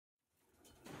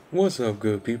What's up,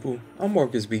 good people? I'm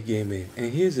Marcusbgaming,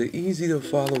 and here's an easy to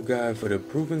follow guide for the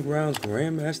Proving Grounds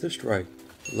Grandmaster strike.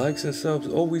 Likes and subs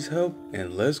always help,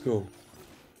 and let's go.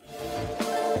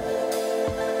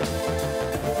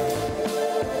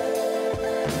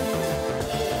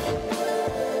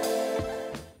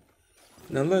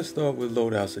 Now let's start with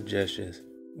loadout suggestions.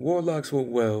 Warlocks with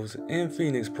wells and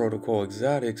Phoenix Protocol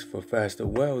exotics for faster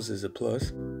wells is a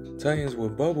plus. Titans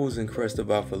with bubbles and Crest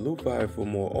of Alpha Lupi for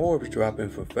more orbs dropping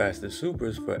for faster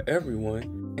supers for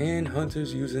everyone. And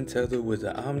Hunters using Tether with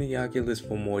the Omni Oculus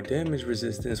for more damage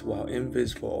resistance while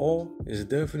Invis for all is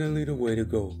definitely the way to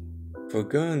go. For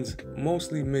guns,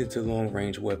 mostly mid to long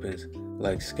range weapons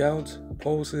like scouts,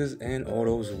 pulses, and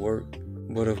autos work.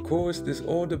 But of course, this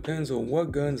all depends on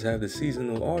what guns have the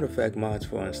seasonal artifact mods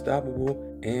for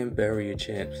Unstoppable and Barrier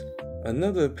Champs.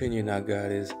 Another opinion I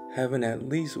got is having at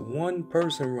least one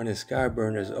person running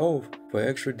Skyburner's Oath for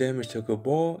extra damage to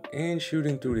Cabal and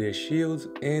shooting through their shields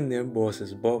and their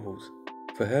boss's bubbles.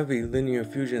 For heavy linear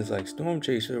fusions like Storm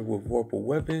Chaser with Vorpal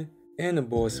Weapon and the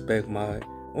boss spec mod,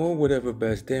 or whatever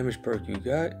best damage perk you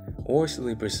got, or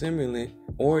Sleeper Simulant,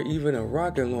 or even a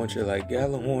rocket launcher like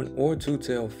Gallahorn or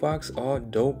Two-Tailed Fox are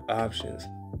dope options.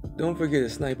 Don't forget a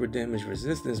sniper damage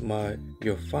resistance mod,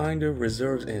 your finder,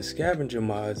 reserves, and scavenger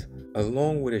mods,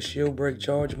 along with a shield break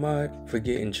charge mod for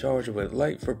getting charged with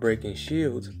light for breaking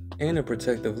shields, and a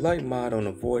protective light mod on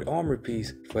a void armor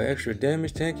piece for extra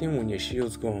damage tanking when your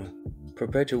shield's gone.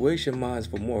 Perpetuation mods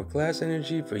for more class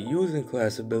energy for using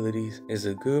class abilities is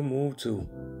a good move too.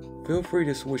 Feel free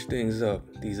to switch things up,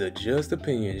 these are just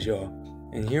opinions, y'all.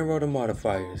 And here are the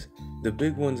modifiers. The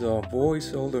big ones are Void,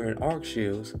 Solar, and Arc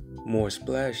Shields, more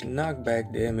splash,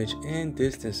 knockback damage, and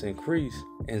distance increase,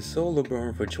 and Solar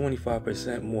Burn for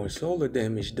 25% more solar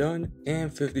damage done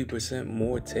and 50%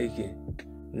 more taken.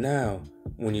 Now,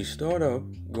 when you start up,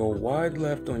 go wide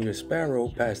left on your Sparrow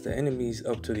past the enemies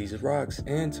up to these rocks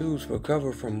and tubes for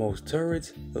cover from most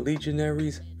turrets,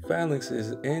 legionaries,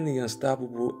 phalanxes, and the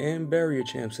Unstoppable and Barrier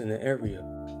Champs in the area.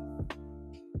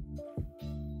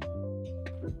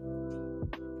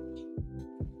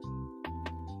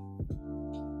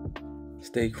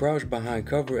 Stay crouched behind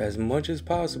cover as much as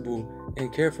possible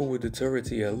and careful with the turret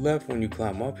to your left when you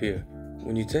climb up here.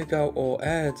 When you take out all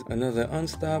adds, another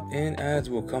unstop and adds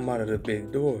will come out of the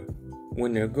big door.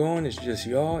 When they're gone, it's just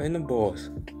y'all and the boss,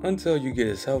 until you get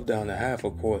his health down to half,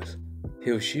 of course.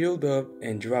 He'll shield up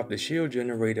and drop the shield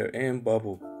generator and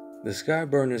bubble. The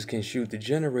Skyburners can shoot the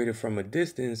generator from a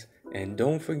distance, and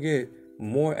don't forget,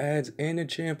 more adds and a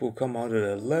champ will come out of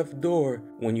the left door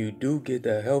when you do get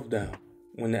that health down.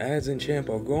 When the adds and champ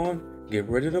are gone, get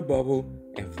rid of the bubble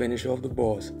and finish off the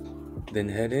boss. Then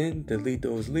head in, delete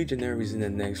those legionaries in the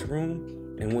next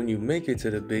room, and when you make it to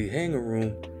the big hangar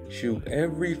room, shoot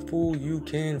every fool you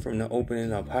can from the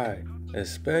opening up high,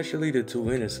 especially the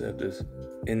two interceptors.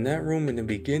 In that room in the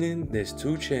beginning, there's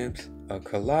two champs, a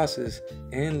colossus,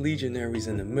 and legionaries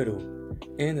in the middle,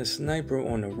 and a sniper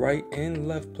on the right and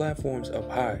left platforms up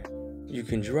high. You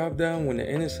can drop down when the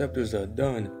interceptors are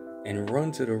done and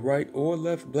run to the right or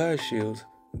left blast shields,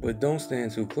 but don't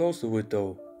stand too close to it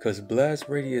though, cause blast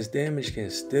radius damage can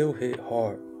still hit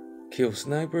hard. Kill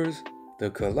snipers, the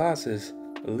colossus,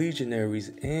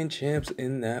 legionaries, and champs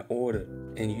in that order,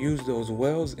 and use those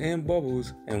wells and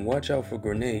bubbles, and watch out for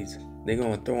grenades, they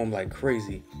gonna throw them like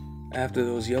crazy. After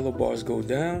those yellow bars go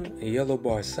down, a yellow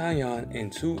bar Scion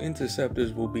and two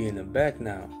interceptors will be in the back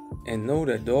now, and know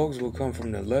that dogs will come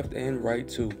from the left and right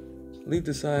too. Leave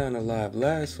the Scion alive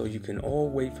last so you can all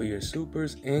wait for your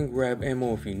supers and grab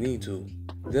ammo if you need to.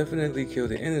 Definitely kill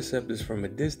the interceptors from a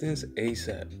distance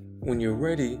ASAP. When you're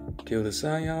ready, kill the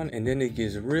Scion and then it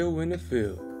gets real in the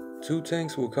field. Two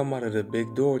tanks will come out of the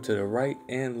big door to the right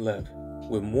and left.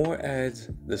 With more adds,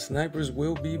 the snipers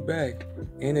will be back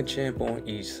and a champ on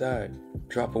each side.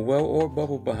 Drop a well or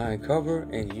bubble behind cover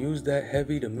and use that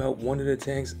heavy to melt one of the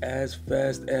tanks as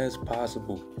fast as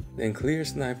possible. Then clear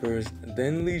snipers,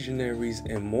 then legionaries,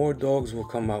 and more dogs will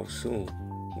come out soon.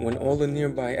 When all the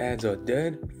nearby adds are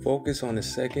dead, focus on the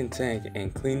second tank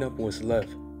and clean up what's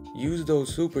left. Use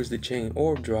those supers to chain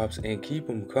orb drops and keep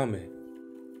them coming.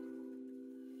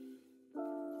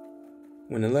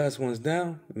 When the last one's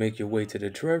down, make your way to the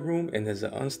tread room and there's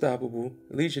an Unstoppable,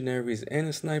 legionaries, and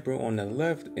a sniper on the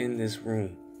left in this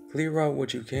room. Clear out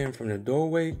what you can from the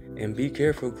doorway and be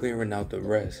careful clearing out the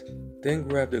rest. Then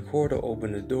grab the core to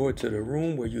open the door to the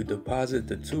room where you deposit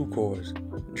the two cores.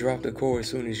 Drop the core as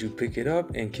soon as you pick it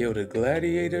up and kill the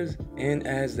gladiators and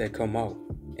adds that come out.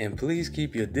 And please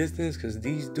keep your distance cause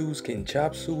these dudes can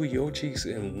chop suey your cheeks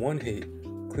in one hit.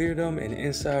 Clear them and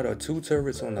inside are two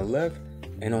turrets on the left,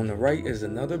 and on the right is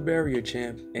another barrier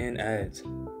champ and adds.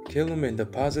 Kill him and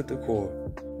deposit the core.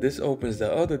 This opens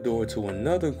the other door to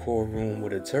another core room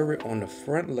with a turret on the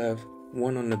front left,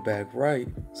 one on the back right,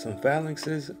 some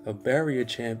phalanxes, a barrier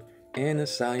champ, and a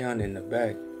scion in the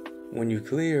back. When you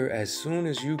clear, as soon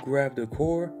as you grab the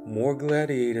core, more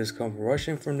gladiators come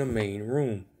rushing from the main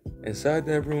room. Inside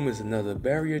that room is another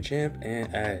barrier champ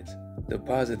and adds.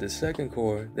 Deposit the second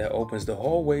core that opens the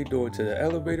hallway door to the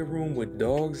elevator room with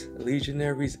dogs,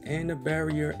 legionaries, and a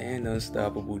barrier and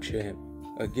unstoppable champ.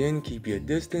 Again, keep your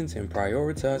distance and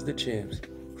prioritize the champs.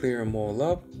 Clear them all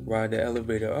up, ride the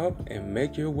elevator up, and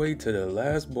make your way to the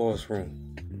last boss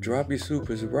room. Drop your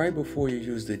supers right before you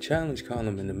use the challenge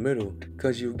column in the middle,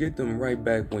 cause you'll get them right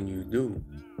back when you do.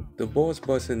 The boss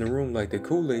busts in the room like the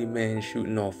Kool-Aid man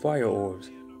shooting off fire orbs.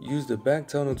 Use the back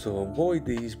tunnel to avoid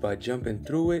these by jumping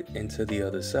through it and to the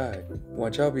other side.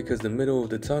 Watch out because the middle of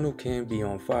the tunnel can be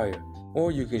on fire,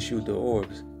 or you can shoot the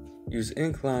orbs. Use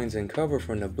inclines and cover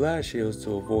from the blast shields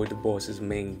to avoid the boss's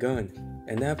main gun.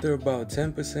 And after about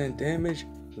 10% damage,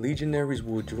 legionaries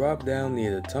will drop down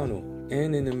near the tunnel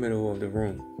and in the middle of the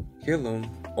room. Kill them,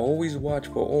 always watch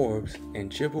for orbs,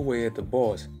 and chip away at the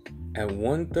boss. At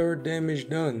 1/3 damage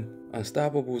done,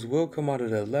 unstoppables will come out of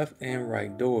the left and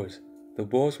right doors. The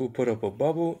boss will put up a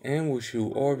bubble and will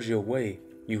shoot orbs your way.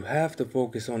 You have to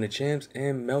focus on the champs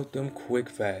and melt them quick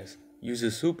fast. Use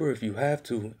a super if you have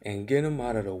to and get them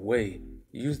out of the way.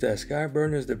 Use that sky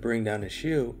burners to bring down the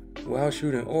shield while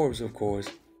shooting orbs, of course.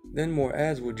 Then more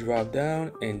adds will drop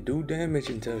down and do damage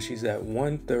until she's at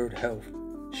 1/3 health.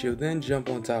 She'll then jump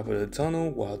on top of the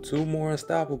tunnel while 2 more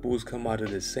unstoppables come out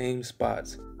of the same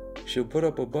spots. She'll put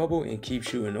up a bubble and keep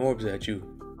shooting orbs at you.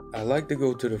 I like to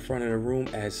go to the front of the room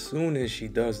as soon as she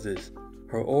does this.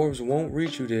 Her orbs won't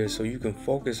reach you there so you can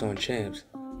focus on champs.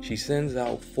 She sends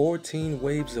out 14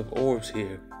 waves of orbs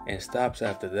here and stops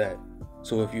after that.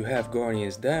 So if you have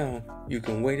guardians down, you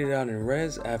can wait it out in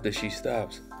res after she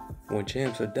stops. When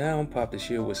champs are down, pop the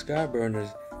shield with sky burners,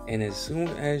 and as soon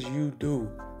as you do,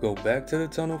 go back to the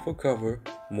tunnel for cover.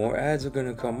 More adds are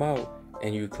gonna come out,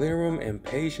 and you clear them and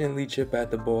patiently chip at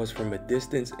the boss from a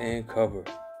distance and cover.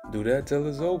 Do that till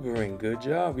it's over and good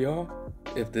job, y'all.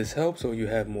 If this helps or you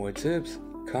have more tips,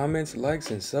 comments,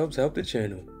 likes, and subs help the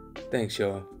channel. Thanks,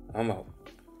 y'all. I'm out.